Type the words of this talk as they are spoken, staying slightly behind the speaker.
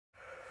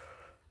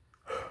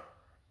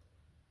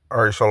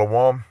All right,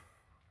 Shalom.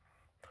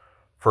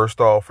 First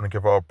off, and to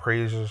give all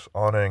praises,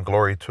 honor, and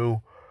glory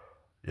to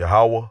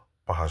Yahweh,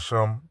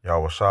 Bahashem,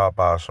 Yahweh Shah,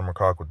 Bahashem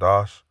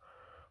Rakakwadash.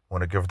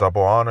 Want to give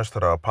double honors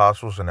to the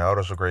apostles and the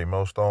elders of Great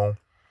Millstone,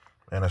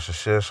 and a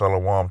sincere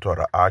Shalom to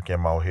the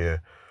Akim out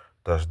here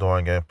that's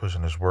doing and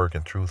pushing this work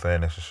in truth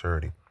and in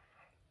sincerity.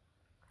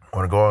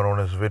 Want to go on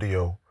this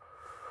video,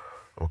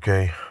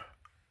 okay?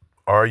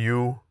 Are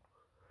you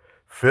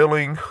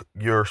filling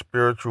your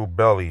spiritual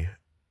belly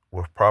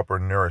with proper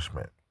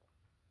nourishment?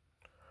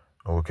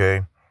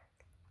 Okay?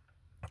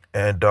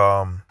 And,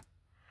 that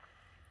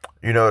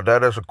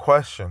is a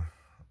question,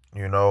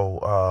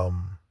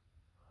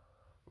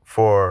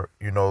 for,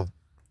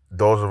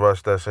 those of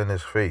us that's in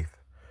this faith.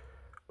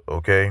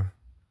 Okay.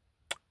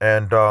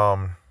 And,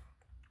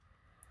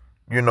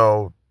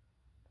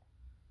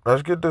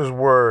 let's get this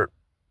word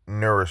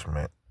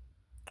nourishment.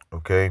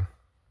 Okay.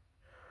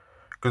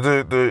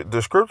 Because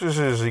the scriptures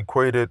is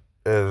equated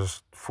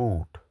as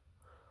food.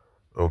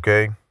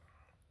 Okay.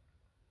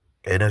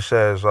 And it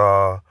says,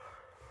 to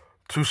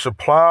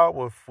supply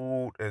with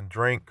food and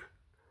drink,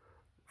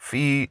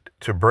 feed,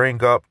 to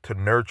bring up, to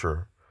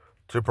nurture,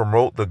 to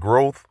promote the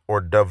growth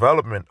or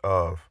development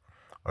of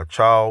a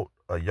child,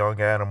 a young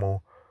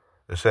animal.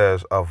 It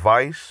says a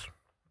vice.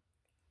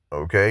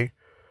 Okay,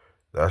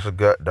 that's a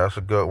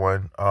good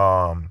one.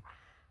 A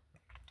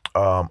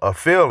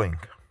feeling.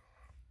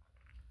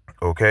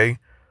 Okay,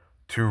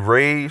 to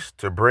raise,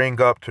 to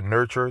bring up, to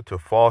nurture, to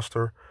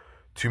foster,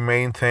 to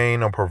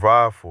maintain and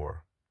provide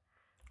for.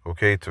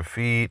 Okay, to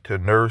feed, to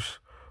nurse,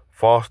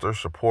 foster,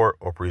 support,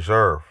 or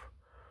preserve.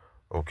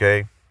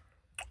 Okay,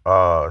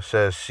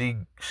 says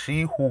she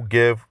who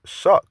give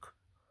suck.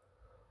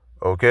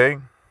 Okay,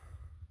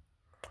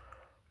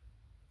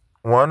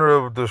 one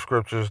of the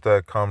scriptures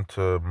that come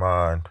to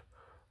mind,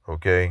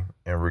 okay,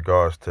 in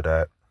regards to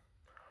that,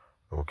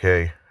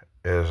 okay,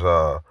 is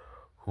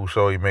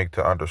whoso he make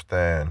to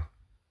understand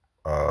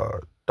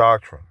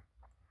doctrine.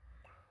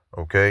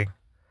 Okay,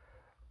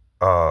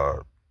 uh,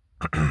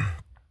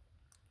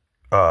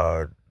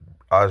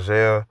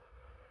 Isaiah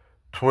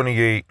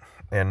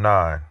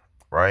 28:9.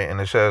 Right?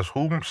 And it says,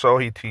 whom shall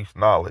he teach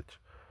knowledge,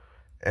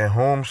 and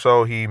whom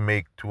shall he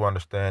make to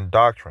understand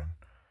doctrine?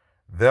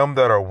 Them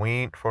that are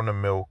weaned from the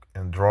milk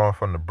and drawn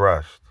from the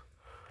breast.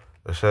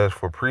 It says,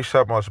 for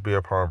precept must be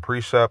upon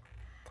precept,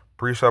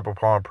 precept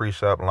upon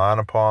precept, line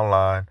upon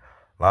line,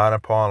 line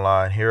upon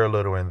line, here a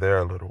little and there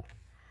a little.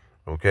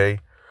 Okay?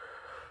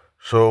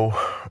 So,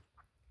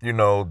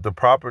 the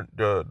proper,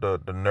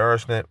 the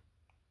nourishment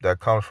that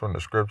comes from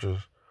the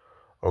scriptures,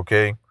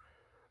 okay,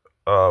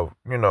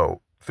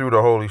 through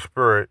the Holy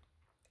Spirit,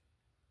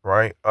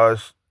 right?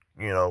 Us,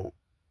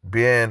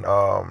 being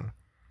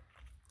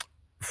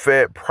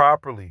fed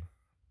properly,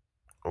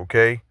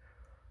 okay?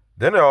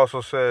 Then it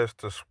also says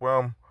to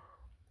swim,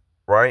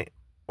 right?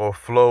 Or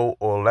flow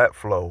or let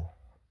flow,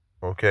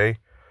 okay?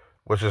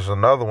 Which is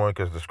another one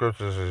because the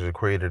scriptures is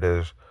equated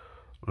as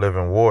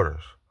living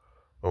waters,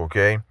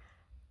 okay?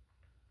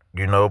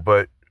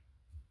 But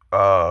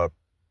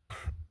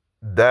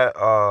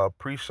that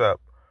precept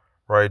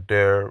right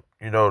there,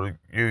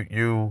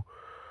 you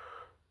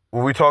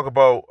when we talk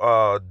about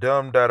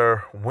them that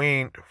are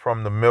weaned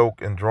from the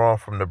milk and drawn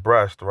from the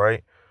breast,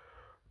 right?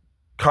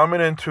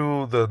 Coming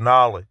into the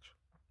knowledge,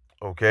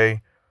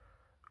 okay?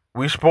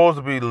 We supposed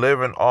to be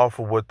living off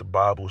of what the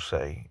Bible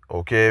say,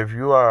 okay? If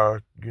you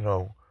are,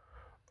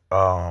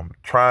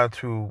 trying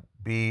to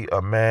be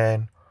a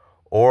man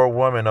or a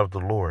woman of the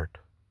Lord,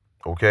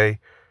 okay?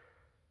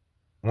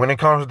 When it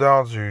comes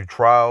down to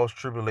trials,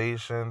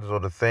 tribulations,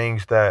 or the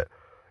things that,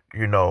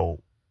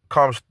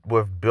 comes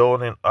with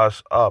building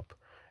us up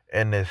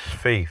in this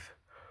faith,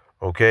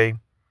 okay,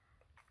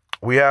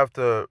 we have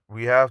to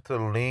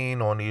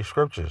lean on these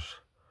scriptures,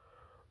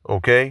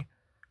 okay,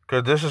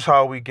 because this is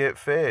how we get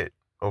fed,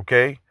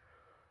 okay.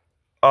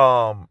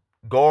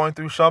 Going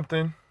through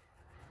something,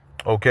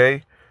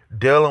 okay,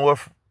 dealing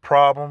with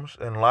problems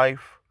in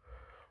life,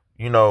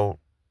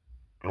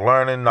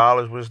 learning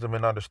knowledge, wisdom,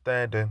 and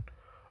understanding,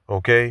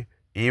 okay,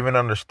 even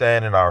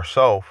understanding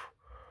ourselves,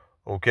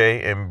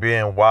 okay, and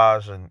being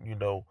wise and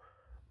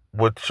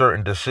with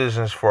certain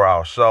decisions for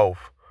ourselves,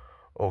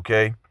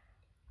 okay.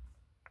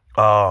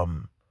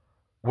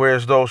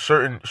 Whereas those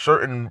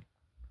certain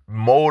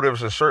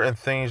motives and certain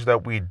things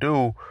that we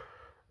do,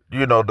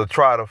 to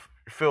try to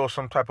feel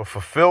some type of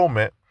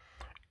fulfillment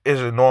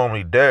isn't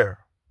normally there,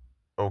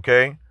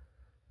 okay.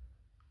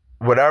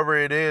 Whatever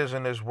it is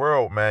in this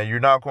world, man, you're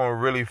not going to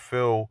really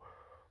feel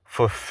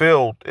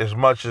fulfilled as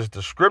much as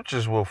the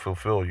scriptures will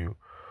fulfill you,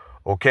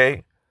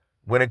 okay.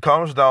 When it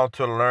comes down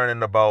to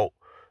learning about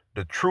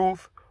the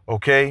truth,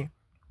 okay,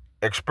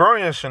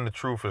 experiencing the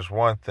truth is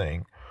one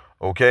thing,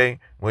 okay?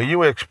 When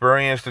you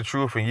experience the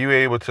truth and you're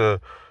able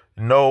to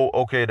know,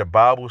 okay, the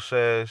Bible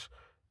says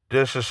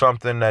this is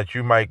something that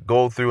you might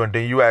go through, and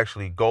then you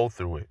actually go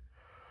through it,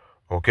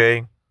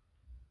 okay?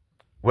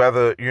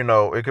 Whether,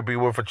 it could be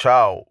with a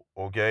child,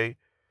 okay?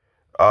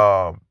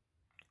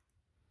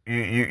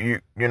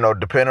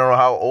 depending on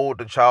how old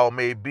the child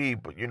may be,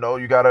 but you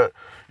gotta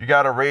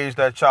raise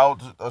that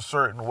child a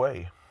certain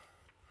way.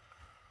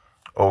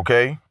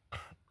 Okay,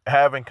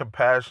 having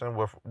compassion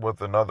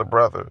with another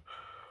brother.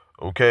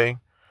 Okay,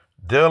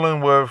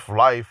 dealing with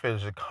life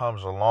as it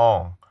comes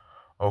along.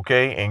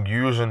 Okay, and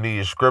using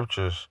these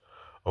scriptures.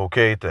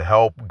 Okay, to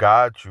help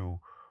guide you.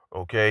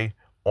 Okay,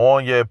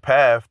 on your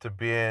path to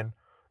being,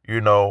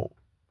 you know,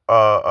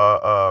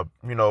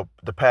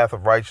 the path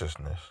of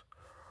righteousness.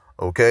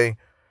 Okay,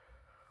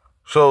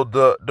 so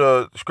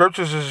the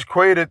scriptures is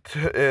equated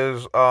to,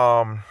 is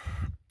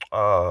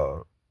uh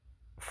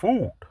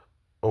food.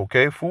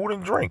 Okay, food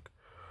and drink.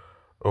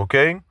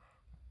 Okay,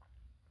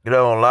 a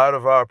lot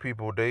of our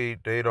people, they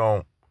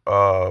don't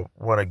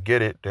want to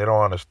get it. They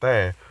don't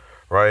understand.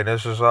 Right.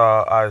 This is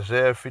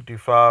Isaiah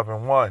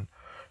 55:1.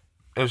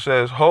 It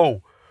says,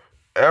 "Ho,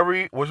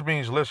 which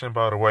means listen.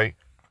 By the way,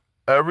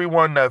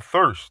 everyone that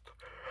thirsts,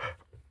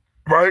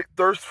 right,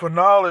 thirst for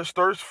knowledge,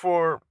 thirst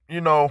for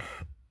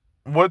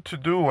what to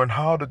do and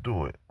how to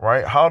do it,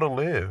 right? How to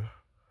live.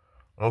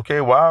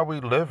 Okay, why are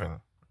we living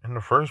in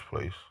the first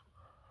place?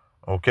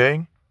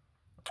 Okay,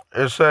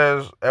 it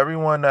says,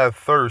 everyone that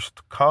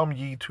thirsts, come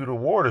ye to the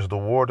waters. The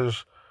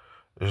waters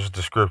is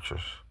the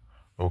scriptures.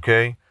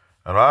 Okay,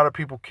 a lot of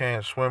people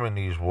can't swim in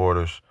these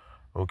waters.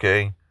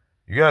 Okay,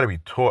 you got to be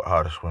taught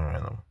how to swim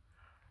in them.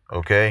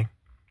 Okay,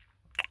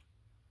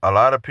 a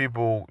lot of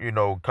people,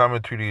 come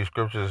into these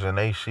scriptures and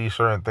they see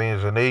certain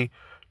things and they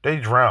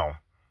drown.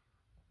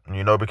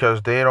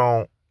 Because they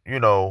don't,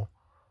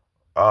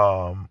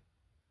 um,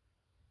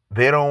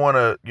 they don't want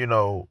to,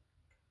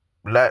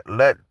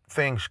 let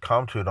things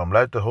come to them.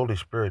 Let the Holy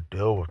Spirit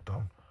deal with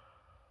them.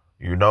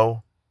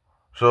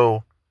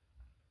 So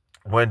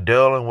when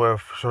dealing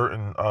with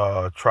certain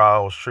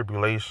trials,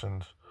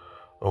 tribulations,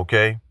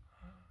 okay,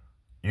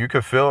 you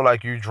can feel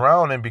like you're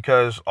drowning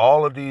because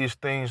all of these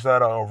things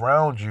that are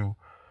around you,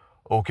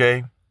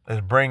 okay, is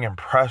bringing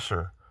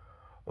pressure,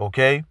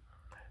 okay,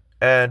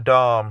 and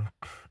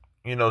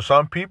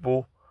some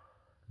people,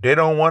 they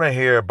don't want to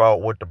hear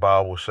about what the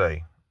Bible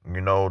say,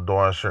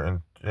 during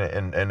certain,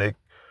 and it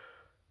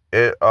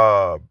it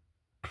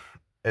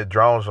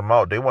drowns them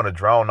out. They want to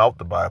drown out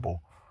the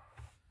Bible,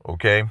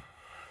 okay,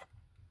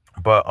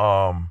 but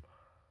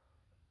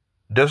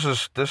this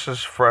is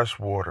fresh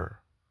water,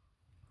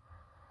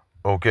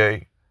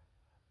 okay.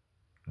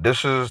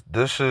 This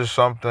is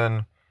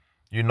something,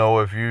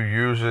 if you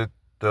use it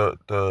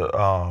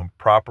the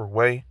proper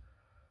way,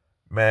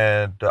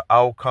 man, the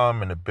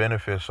outcome and the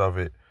benefits of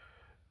it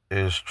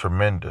is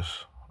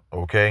tremendous,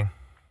 okay?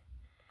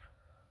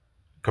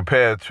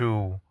 Compared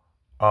to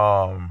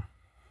um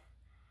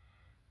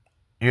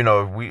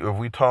if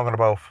we talking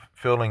about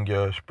filling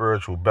your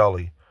spiritual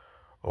belly,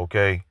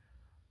 okay?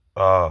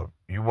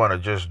 You want to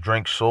just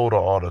drink soda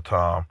all the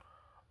time,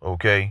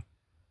 okay?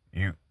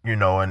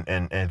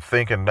 And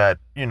thinking that,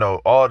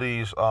 all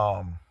these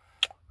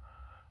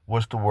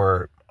what's the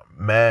word?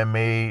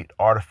 Man-made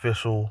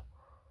artificial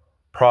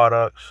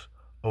products,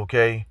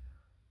 okay?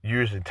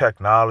 Using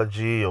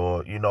technology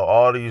or,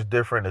 all these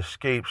different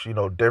escapes,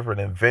 different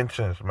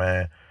inventions,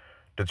 man,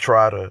 to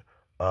try to,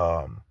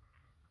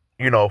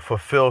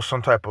 fulfill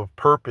some type of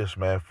purpose,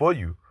 man, for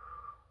you,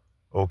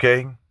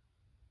 okay?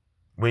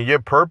 When your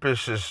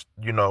purpose is,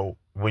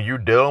 when you're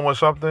dealing with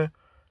something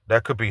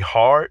that could be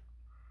hard,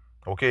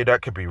 okay,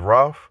 that could be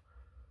rough,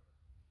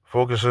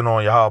 focusing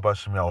on Yahweh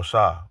Shemel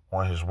Shah,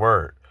 on his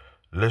word,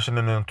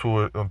 listening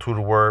into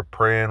the word,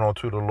 praying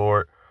unto the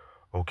Lord,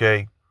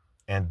 okay,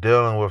 and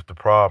dealing with the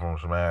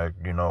problems, man,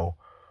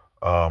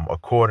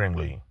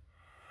 accordingly,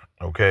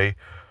 okay.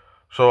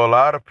 So a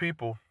lot of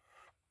people,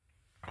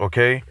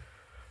 okay,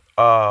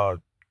 uh,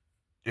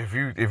 if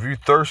you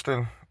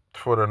thirsting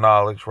for the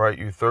knowledge, right,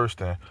 you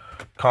thirsting,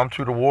 come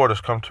to the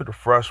waters, come to the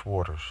fresh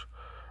waters,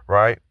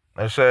 right.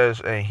 It says,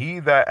 and he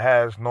that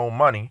has no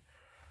money,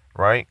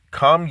 right,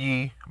 come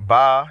ye,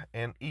 buy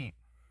and eat,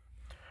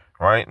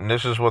 right, and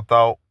this is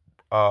without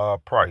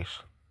price.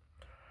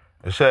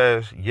 It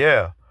says,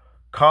 yeah,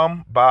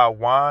 come buy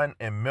wine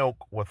and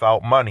milk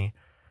without money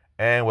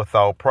and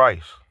without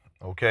price.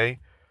 Okay.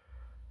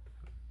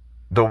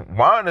 The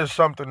wine is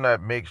something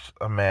that makes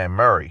a man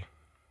merry.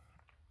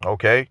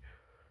 Okay.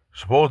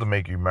 It's supposed to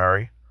make you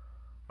merry.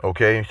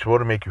 Okay. It's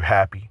supposed to make you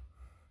happy.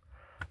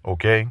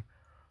 Okay.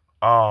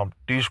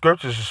 These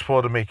scriptures are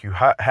supposed to make you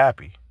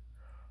happy.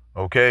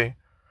 Okay.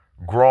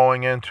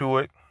 Growing into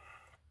it.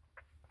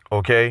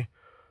 Okay.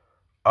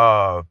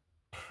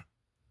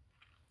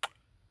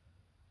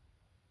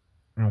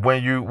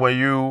 When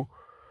you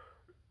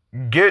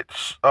get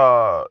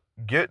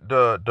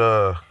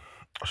the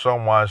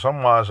some wines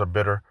are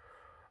bitter,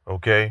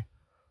 okay,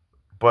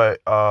 but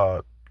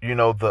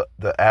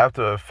the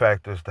after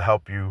effect is to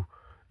help you,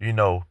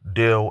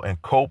 deal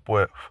and cope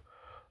with,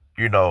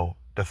 the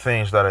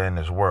things that are in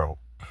this world,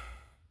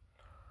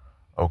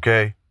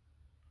 okay.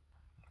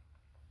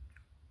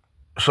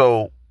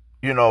 So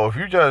if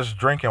you're just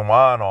drinking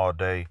wine all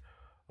day,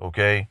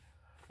 okay,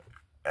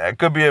 it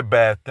could be a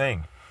bad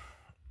thing,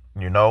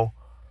 you know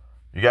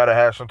You got to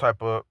have some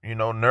type of,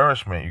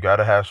 nourishment. You got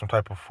to have some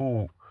type of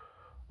food,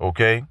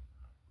 okay?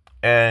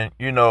 And,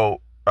 a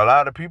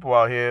lot of people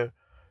out here,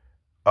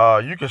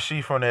 you can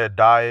see from their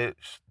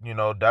diets,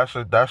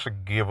 that's a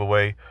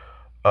giveaway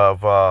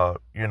of, the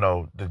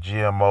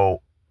GMO,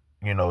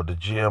 the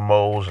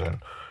GMOs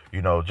and,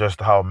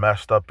 just how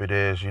messed up it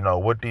is,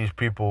 what these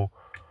people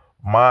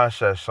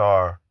mindsets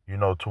are,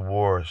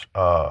 towards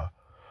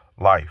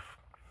life,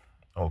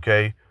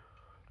 okay?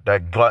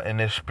 That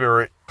gluttonous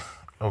spirit,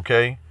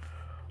 okay?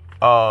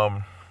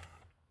 Um,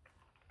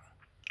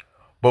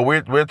 but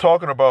we're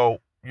talking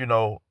about,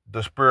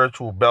 the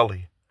spiritual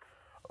belly,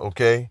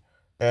 okay?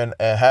 And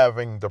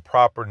having the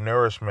proper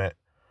nourishment,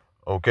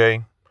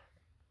 okay?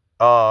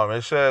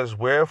 It says,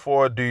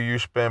 wherefore do you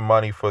spend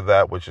money for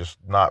that which is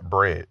not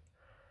bread,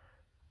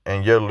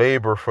 and your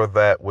labor for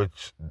that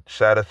which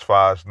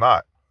satisfies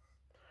not?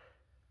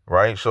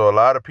 Right? So a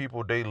lot of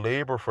people, they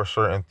labor for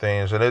certain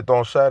things and it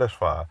don't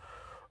satisfy.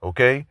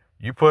 Okay?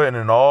 You putting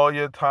in all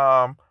your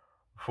time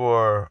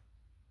for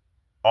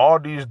all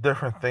these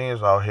different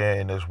things out here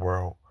in this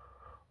world.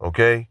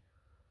 Okay?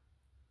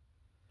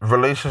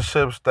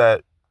 Relationships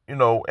that,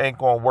 ain't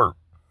gonna work.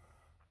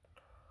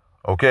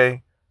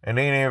 Okay? And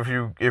then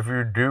if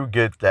you do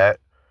get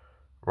that,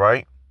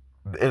 right?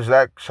 Is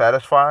that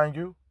satisfying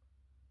you?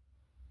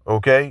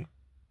 Okay?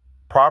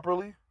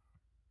 Properly?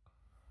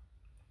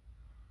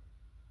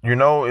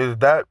 Is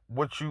that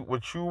what you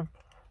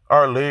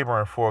are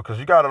laboring for? Because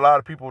you got a lot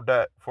of people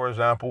that, for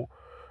example,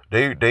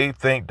 they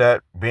think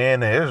that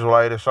being an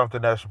Israelite is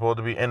something that's supposed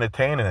to be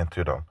entertaining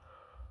to them.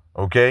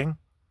 Okay,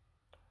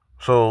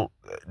 so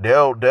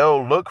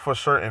they'll look for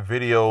certain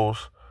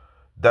videos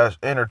that's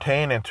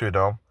entertaining to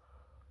them,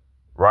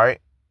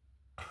 right?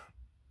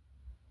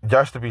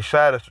 Just to be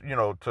to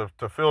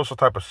feel some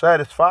type of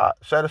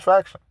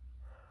satisfaction.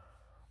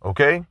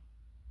 Okay,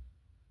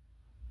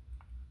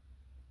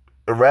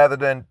 rather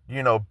than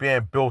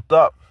being built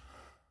up.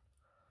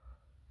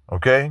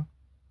 Okay.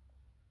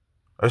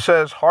 It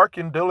says,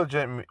 hearken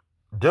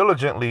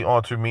diligently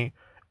unto me.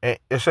 And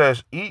it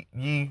says, eat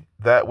ye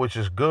that which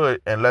is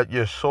good, and let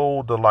your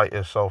soul delight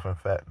itself in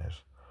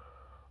fatness.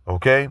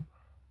 Okay?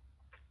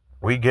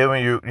 We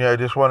giving you,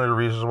 this is one of the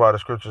reasons why the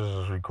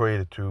scriptures is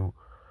equated to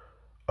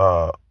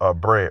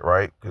bread,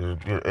 right? Because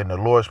in the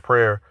Lord's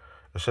Prayer,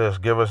 it says,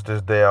 give us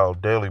this day our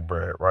daily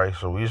bread, right?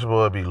 So we're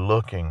supposed to be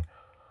looking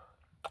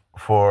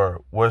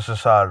for what's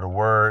inside of the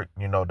word,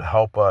 to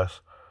help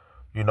us,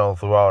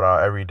 throughout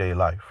our everyday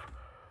life.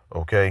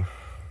 Okay?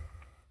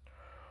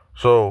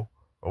 So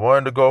I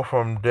wanted to go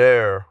from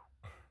there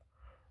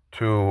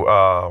to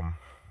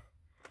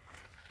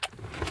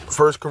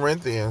 1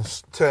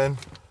 Corinthians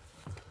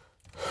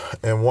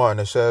 10:1.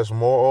 It says,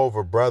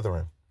 moreover,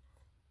 brethren,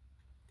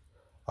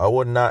 I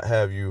would not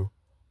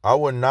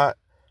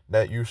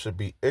that you should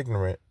be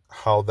ignorant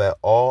how that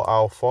all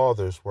our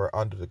fathers were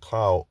under the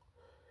cloud,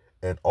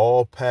 and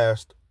all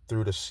passed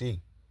through the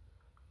sea,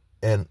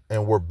 and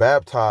were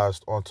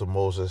baptized unto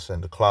Moses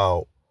in the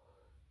cloud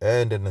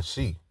and in the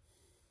sea.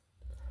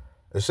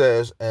 It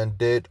says, and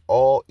did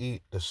all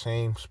eat the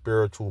same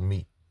spiritual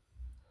meat,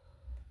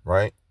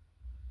 right?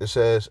 It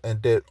says,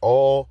 and did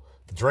all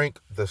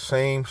drink the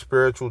same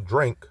spiritual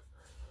drink,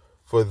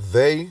 for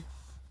they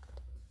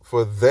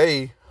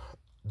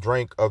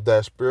drank of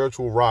that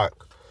spiritual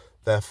rock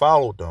that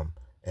followed them,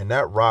 and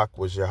that rock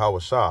was Yahweh.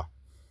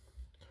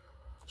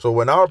 So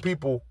when our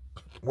people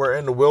were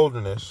in the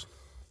wilderness,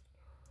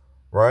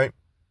 right,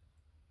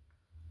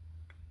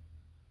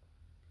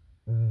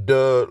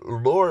 the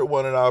Lord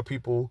wanted our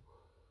people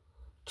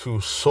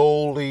to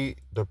solely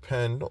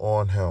depend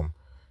on him.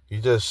 He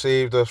just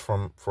saved us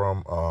from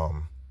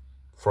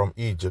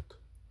Egypt.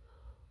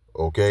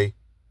 Okay?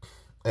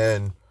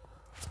 And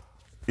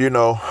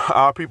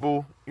our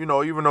people,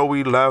 even though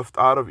we left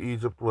out of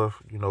Egypt with,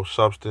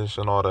 substance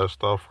and all that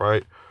stuff,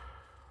 right?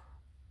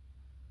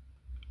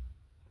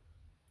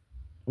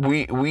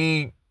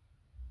 We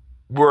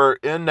were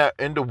in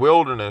the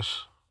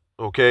wilderness,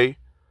 okay?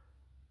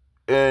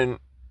 And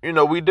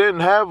we didn't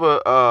have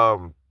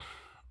a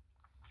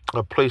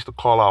place to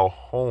call our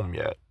home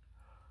yet.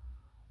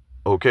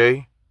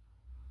 Okay?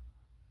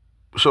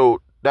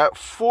 So that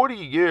 40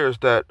 years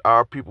that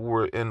our people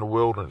were in the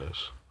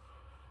wilderness,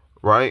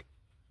 right?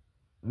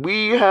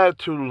 We had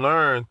to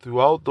learn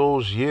throughout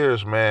those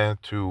years, man,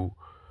 to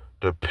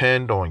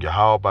depend on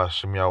Yahweh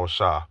Shem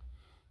Yahushua.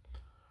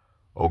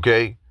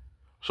 Okay?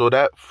 So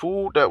that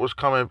food that was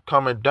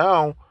coming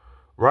down,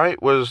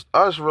 right, was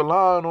us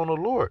relying on the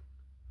Lord.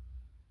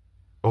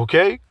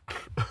 Okay?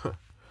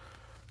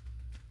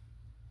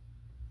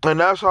 And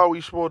that's how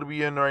we supposed to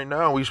be in right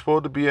now. We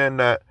supposed to be in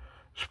that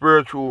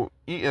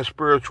eating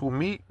spiritual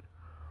meat,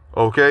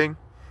 okay?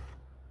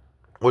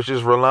 Which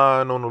is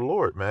relying on the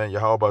Lord, man.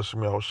 Yahweh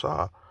Shem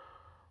Yahushua.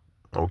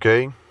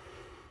 Okay?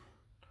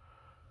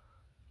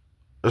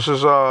 This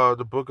is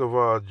the book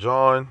of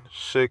John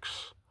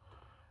 6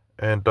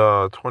 and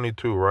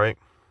 22, right?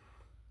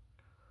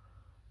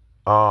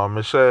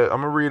 It said,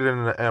 I'm gonna read it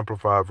in the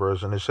Amplified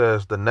version. It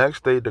says, the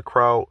next day the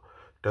crowd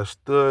that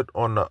stood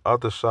on the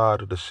other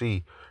side of the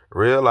sea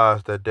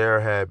realized that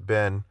there had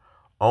been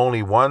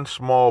only one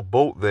small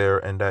boat there,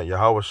 and that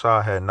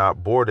Yahushua had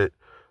not boarded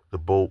the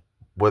boat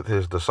with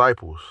his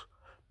disciples,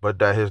 but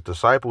that his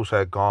disciples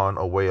had gone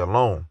away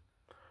alone.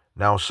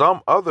 Now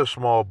some other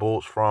small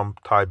boats from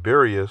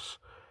Tiberias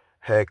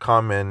had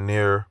come in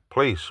near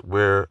place,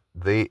 where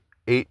they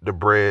ate the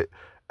bread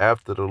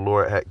after the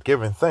Lord had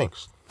given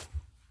thanks.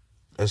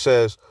 It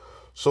says,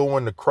 so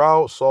when the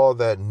crowd saw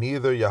that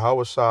neither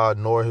Yahushua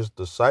nor his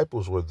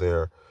disciples were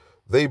there,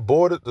 they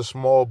boarded the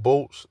small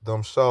boats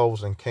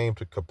themselves and came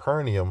to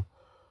Capernaum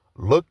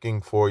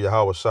looking for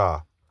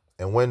Yahushua.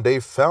 And when they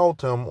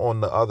found him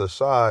on the other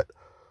side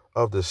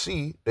of the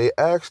sea, they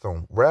asked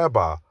him,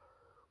 Rabbi,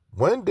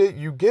 when did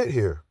you get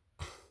here?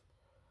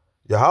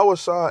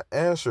 Yahushua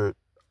answered,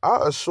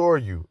 I assure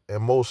you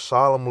and most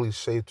solemnly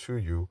say to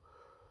you,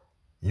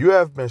 you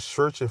have been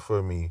searching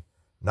for me,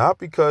 not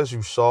because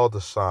you saw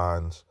the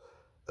signs,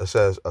 it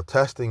says,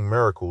 attesting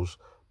miracles,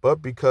 but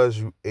because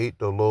you ate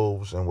the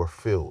loaves and were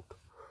filled.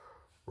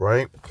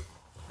 Right?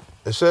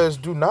 It says,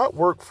 do not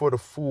work for the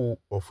food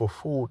or for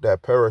food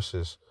that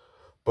perishes,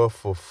 but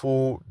for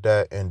food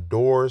that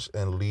endures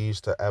and leads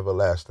to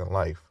everlasting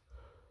life.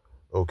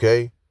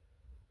 Okay?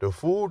 The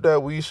food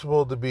that we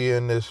supposed to be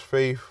in this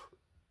faith,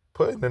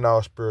 putting in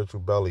our spiritual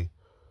belly,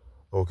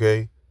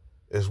 okay,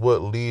 is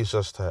what leads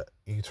us to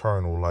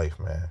eternal life,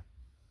 man.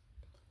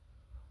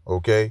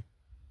 Okay?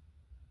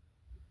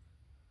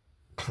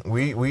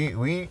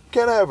 We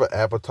can have an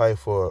appetite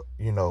for,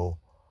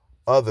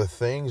 other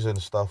things and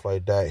stuff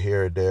like that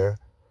here and there,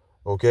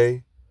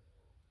 okay?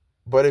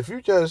 But if you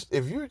just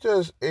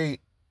ate,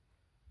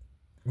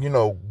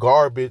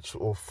 garbage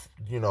or,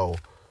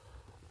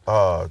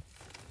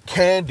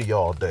 candy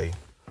all day,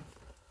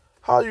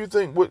 how you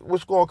think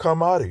what's going to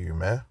come out of you,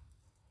 man?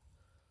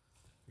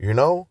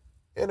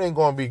 It ain't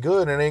going to be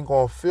good. It ain't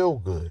going to feel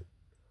good.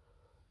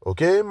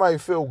 Okay? It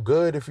might feel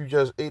good if you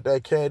just ate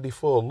that candy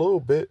for a little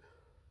bit.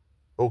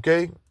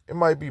 Okay? It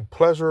might be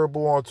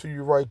pleasurable onto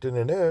you right then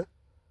and there.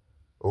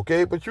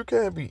 Okay? But you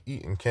can't be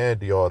eating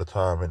candy all the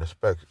time and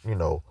expect,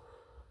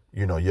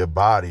 your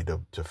body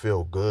to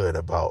feel good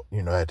about,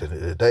 at the end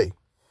of the day.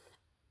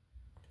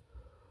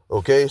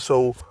 Okay?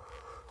 So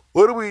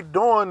what are we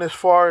doing as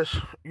far as,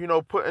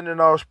 putting in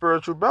our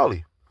spiritual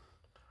belly?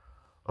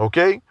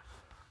 Okay?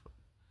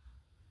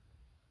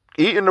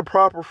 Eating the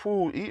proper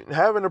food,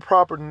 having the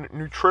proper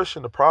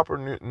nutrition, the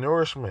proper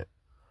nourishment.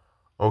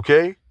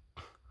 Okay?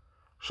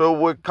 So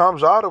what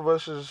comes out of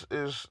us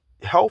is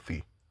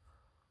healthy.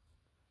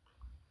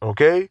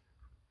 Okay?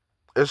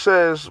 It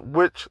says,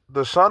 which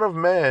the Son of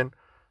Man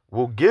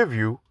will give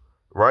you,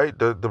 right?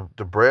 The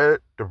bread,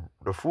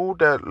 the food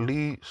that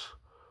leads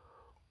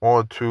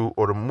onto,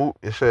 or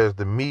it says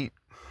the meat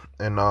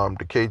in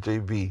the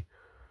KJV,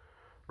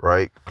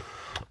 right?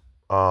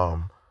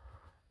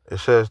 It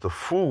says the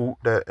food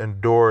that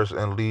endures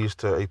and leads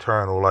to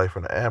eternal life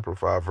in the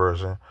Amplified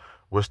version,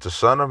 which the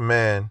Son of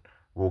Man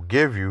will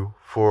give you,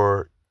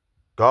 for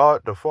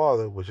God the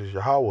Father, which is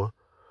Yahweh,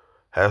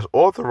 has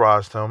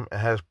authorized him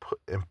and has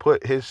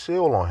put his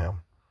seal on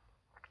him.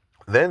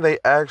 Then they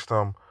asked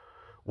him,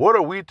 what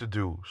are we to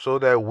do so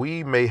that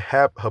we may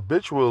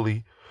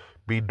habitually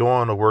be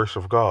doing the works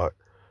of God?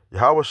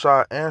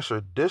 Yahushua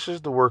answered, this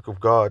is the work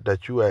of God,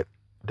 that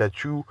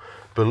you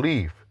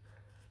believe,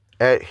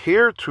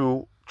 adhere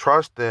to,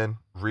 trust in,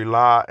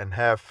 rely, and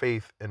have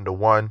faith in the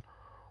one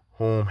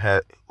whom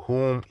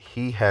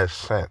he has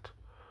sent.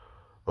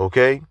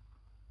 Okay?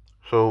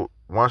 So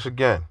once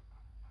again,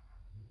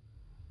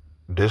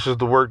 this is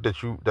the work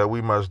that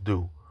we must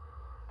do.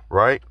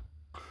 Right?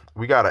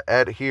 We gotta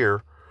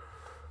adhere,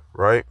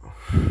 right?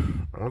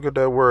 Look at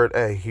that word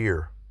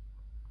adhere.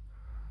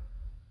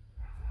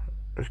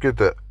 Let's get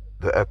the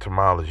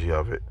etymology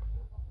of it.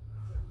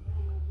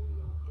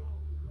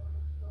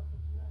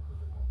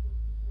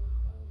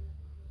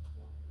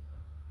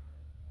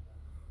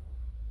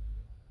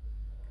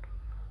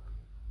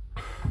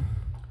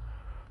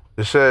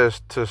 It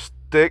says to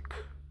stick,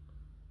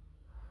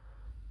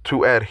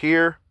 to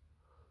adhere,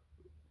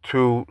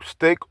 to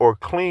stick or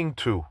cling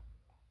to.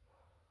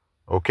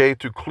 Okay?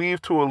 To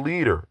cleave to a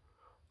leader,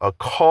 a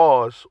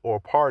cause, or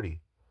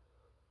party.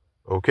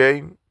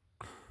 Okay?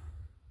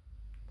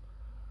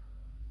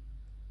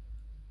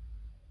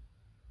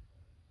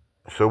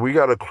 So we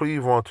got to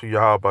cleave onto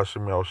Yahweh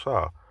Bashem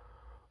Yahushua.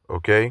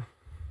 Okay?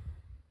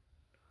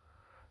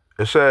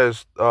 It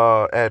says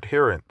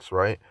adherence,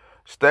 right?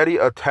 Steady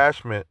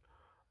attachment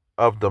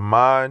of the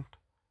mind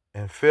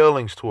and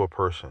feelings to a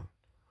person,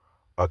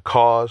 a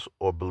cause,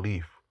 or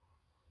belief.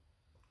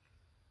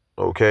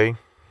 Okay?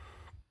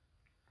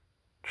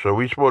 So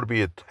we're supposed to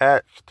be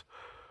attached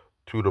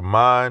to the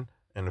mind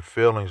and the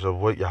feelings of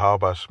what Yahweh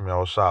Bashem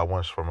Yahushua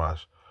wants from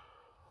us.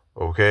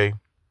 Okay?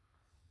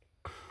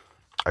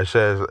 It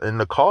says in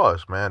the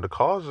cause, man. The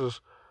cause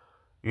is,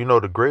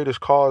 the greatest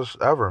cause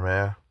ever,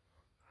 man.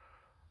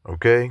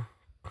 Okay?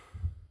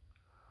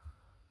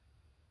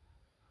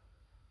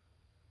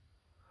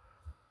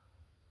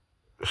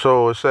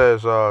 So it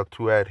says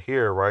to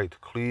adhere, right? To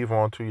cleave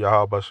onto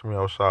Yahweh Bashem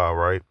Yahushua,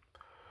 right?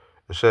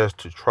 It says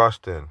to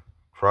trust in.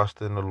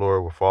 Trust in the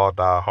Lord with all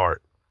thy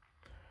heart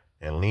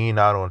and lean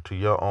not onto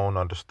your own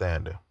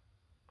understanding.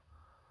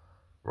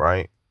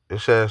 Right? It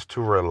says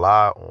to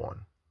rely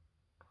on.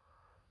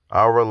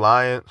 Our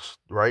reliance,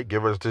 right?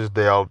 Give us this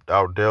day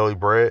our daily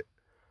bread.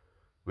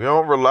 We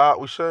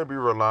shouldn't be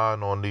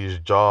relying on these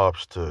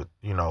jobs to,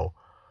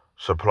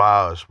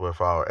 supply us with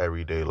our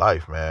everyday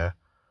life, man.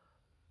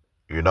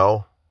 You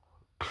know?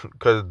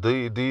 Because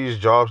these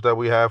jobs that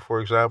we have, for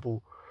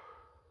example,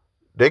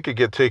 they could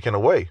get taken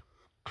away.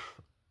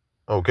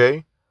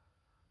 Okay?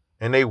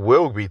 And they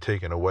will be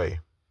taken away.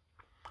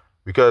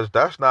 Because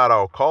that's not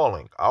our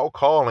calling. Our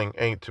calling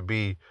ain't to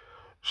be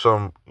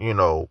some,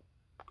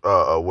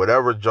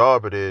 whatever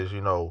job it is,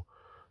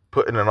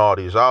 putting in all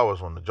these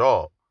hours on the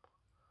job.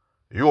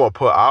 You want to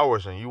put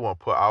hours in,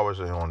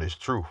 on this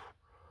truth.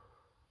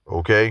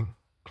 Okay?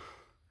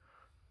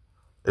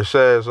 It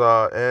says,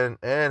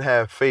 and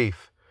have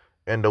faith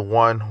in the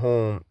one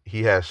whom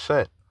he has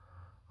sent.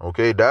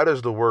 Okay? That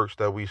is the works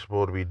that we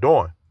supposed to be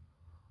doing.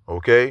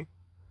 Okay?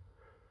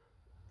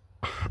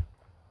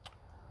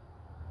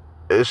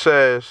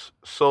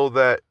 So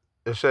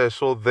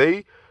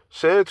they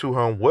said to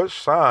him, what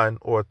sign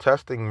or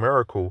testing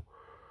miracle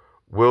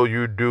will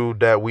you do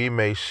that we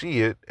may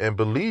see it and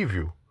believe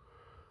you?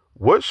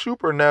 What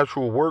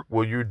supernatural work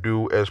will you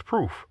do as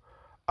proof?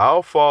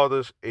 Our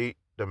fathers ate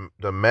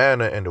the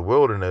manna in the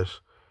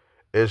wilderness,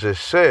 as it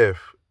saith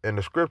in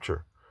the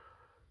scripture.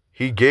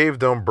 He gave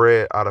them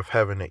bread out of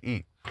heaven to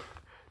eat.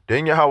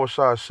 Then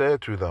Yahweh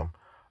said to them,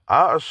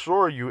 I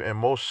assure you and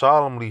most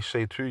solemnly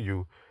say to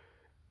you,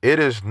 it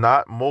is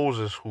not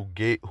Moses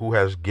who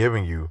has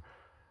given you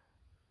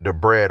the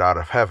bread out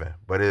of heaven,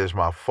 but it is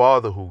my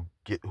Father who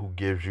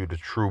gives you the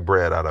true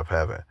bread out of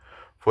heaven.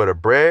 For the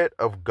bread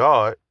of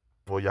God,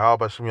 or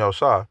Yahweh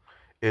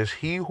is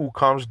he who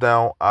comes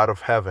down out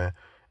of heaven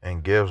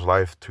and gives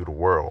life to the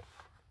world.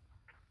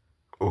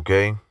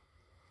 Okay?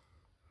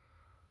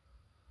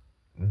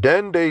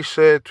 Then they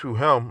said to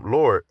him,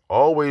 Lord,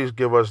 always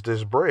give us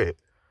this bread.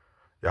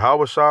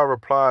 Yahweh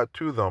replied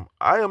to them,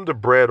 I am the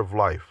bread of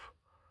life.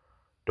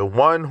 The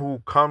one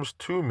who comes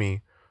to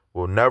me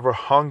will never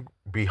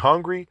be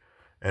hungry,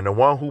 and the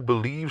one who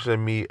believes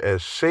in me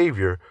as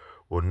Savior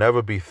will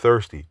never be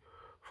thirsty,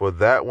 for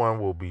that one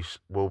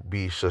will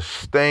be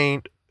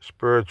sustained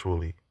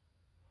spiritually.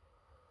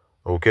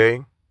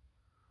 Okay?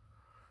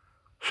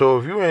 So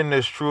if you're in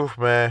this truth,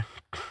 man,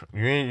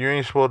 you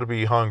ain't supposed to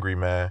be hungry,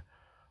 man.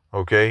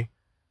 Okay?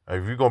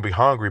 If you're gonna be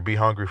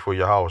hungry for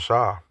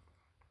Yahweh.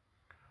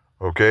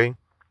 Okay?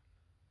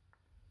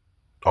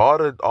 All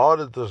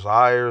the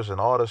desires and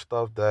all the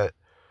stuff that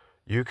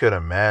you could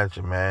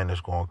imagine, man,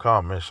 is gonna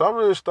come. And some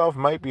of this stuff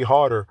might be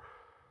harder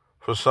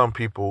for some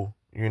people,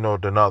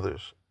 than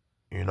others.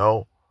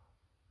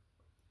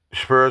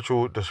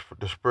 Spiritual,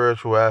 the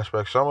spiritual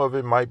aspect, some of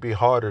it might be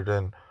harder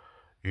than,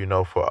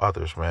 for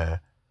others, man.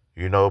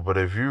 But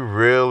if you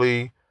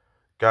really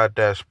got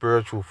that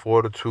spiritual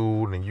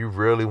fortitude and you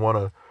really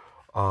want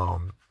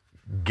to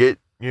get,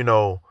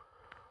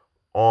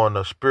 on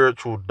a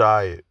spiritual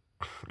diet,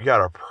 you got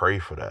to pray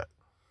for that.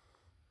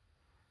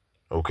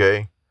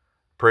 Okay?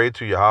 Pray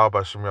to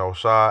Yahweh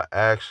Shai,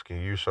 ask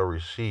and you shall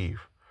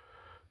receive.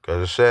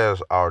 Because it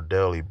says our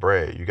daily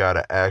bread. You got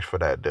to ask for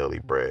that daily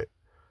bread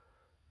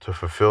to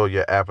fulfill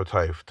your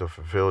appetite, to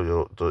fulfill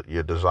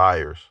your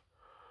desires.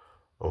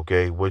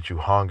 Okay? What you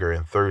hunger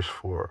and thirst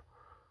for.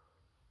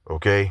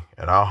 Okay?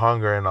 And our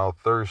hunger and our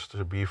thirst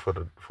to be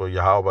for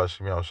Yahweh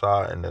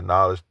Shai and the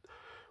knowledge,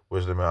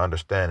 wisdom, and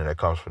understanding that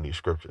comes from these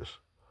scriptures.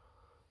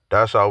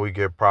 That's how we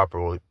get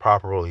properly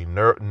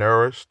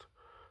nourished,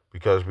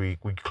 because we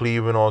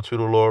cleaving onto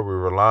the Lord, we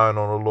relying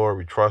on the Lord,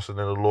 we trusting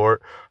in the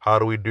Lord. How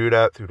do we do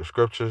that? Through the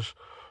scriptures.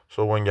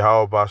 So when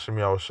Yahweh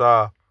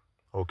Shai,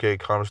 okay,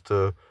 comes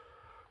to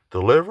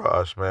deliver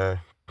us, man,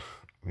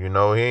 he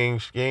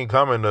ain't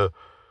coming to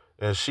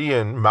and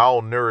seeing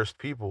malnourished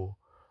people,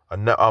 a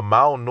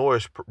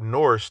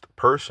malnourished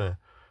person,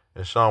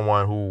 and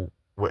someone who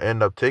will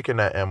end up taking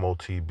that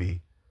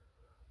MOTB.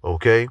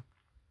 Okay?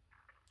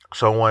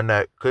 Someone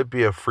that could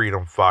be a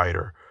freedom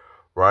fighter,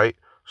 right?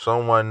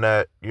 Someone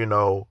that, end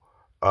up,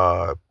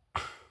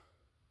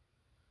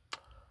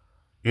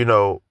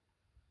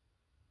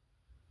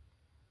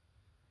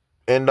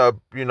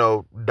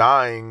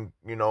 dying,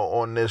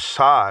 on this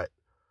side.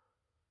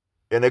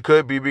 And it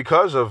could be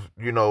because of,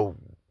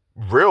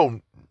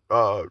 real,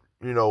 a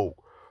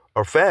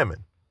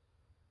famine.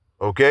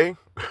 Okay?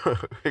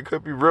 It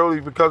could be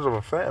really because of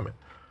a famine.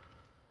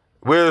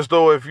 Whereas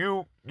though if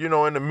you, in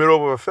the middle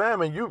of a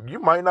famine, you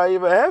might not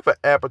even have an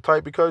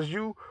appetite because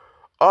you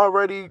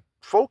already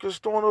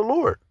focused on the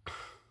Lord.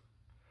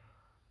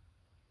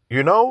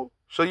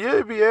 So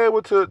you'll be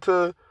able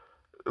to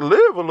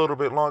live a little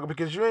bit longer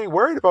because you ain't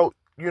worried about,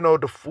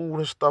 the food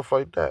and stuff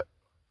like that.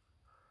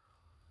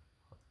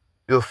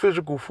 The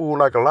physical food,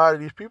 like a lot of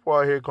these people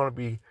out here going to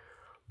be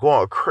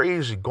going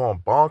crazy, going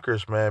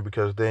bonkers, man,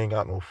 because they ain't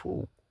got no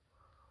food.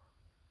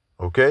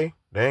 Okay?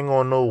 They ain't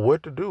going to know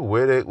what to do,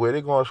 where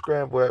they going to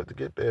scramble at to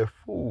get their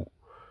food.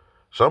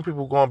 Some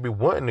people going to be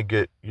wanting to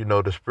get,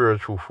 the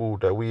spiritual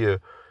food that we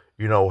are,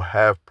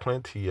 have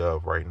plenty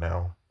of right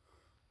now.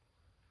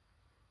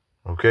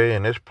 Okay,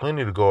 and there's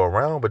plenty to go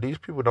around, but these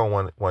people don't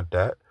want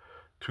that.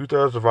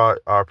 2/3 of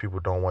our people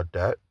don't want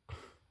that.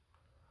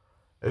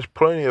 There's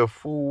plenty of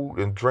food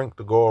and drink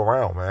to go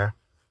around, man.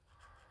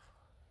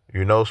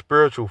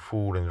 Spiritual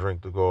food and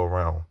drink to go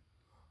around.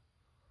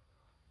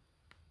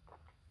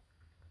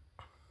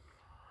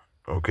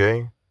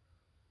 Okay?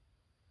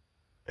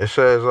 It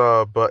says,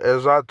 but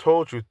as I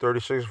told you,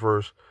 36th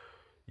verse,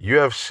 you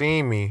have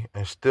seen me,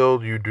 and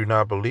still you do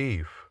not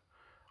believe.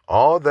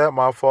 All that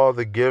my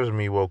Father gives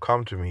me will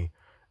come to me,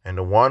 and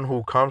the one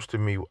who comes to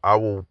me I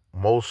will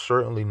most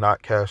certainly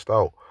not cast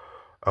out.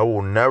 I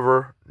will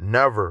never,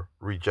 never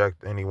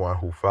reject anyone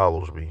who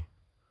follows me.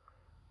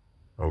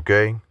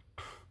 Okay?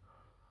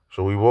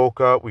 So we woke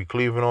up, we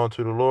cleaving on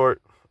to the Lord,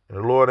 and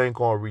the Lord ain't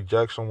going to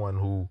reject someone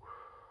who,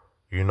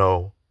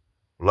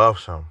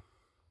 loves him.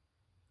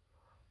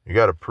 You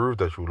got to prove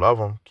that you love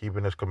him,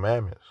 keeping his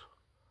commandments.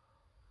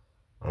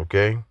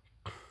 Okay?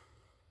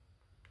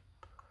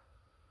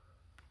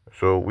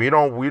 So we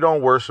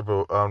don't worship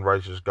an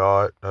unrighteous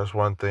God. That's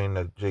one thing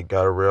that you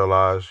got to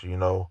realize,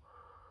 the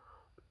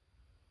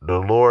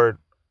Lord,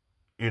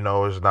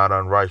 is not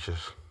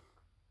unrighteous.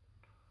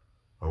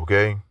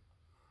 Okay?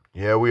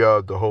 Yeah, we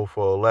are the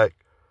hopeful elect,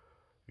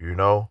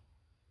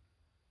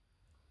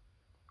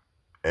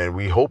 and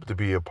we hope to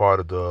be a part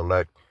of the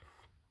elect.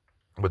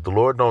 But the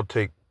Lord don't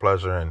take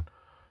pleasure in,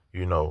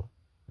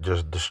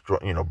 just destroy,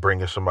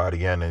 bringing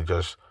somebody in and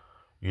just,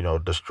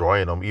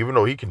 destroying them, even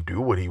though he can do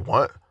what he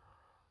want,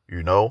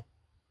 he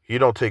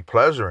don't take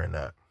pleasure in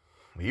that.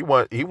 He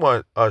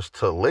want us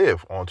to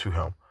live onto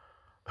him,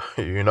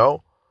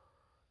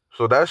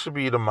 So that should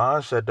be the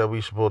mindset that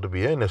we supposed to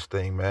be in this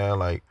thing, man.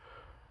 Like,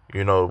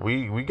 we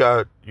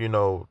got,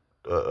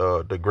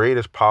 the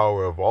greatest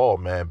power of all,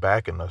 man,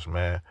 backing us,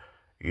 man,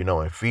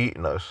 and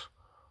feeding us,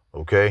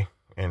 okay,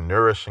 and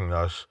nourishing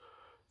us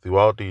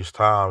throughout these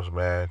times,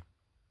 man.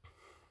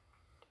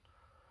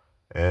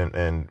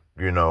 And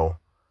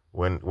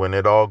when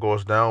it all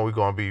goes down, we're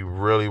gonna be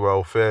really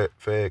well fed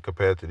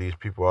compared to these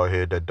people out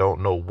here that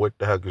don't know what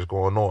the heck is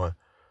going on.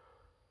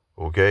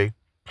 Okay.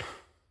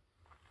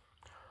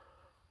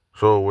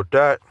 So with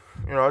that,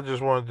 I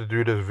just wanted to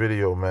do this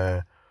video,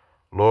 man.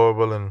 Lord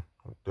willing,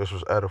 this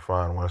was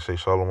edifying. I want to say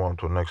shalom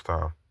until next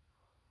time.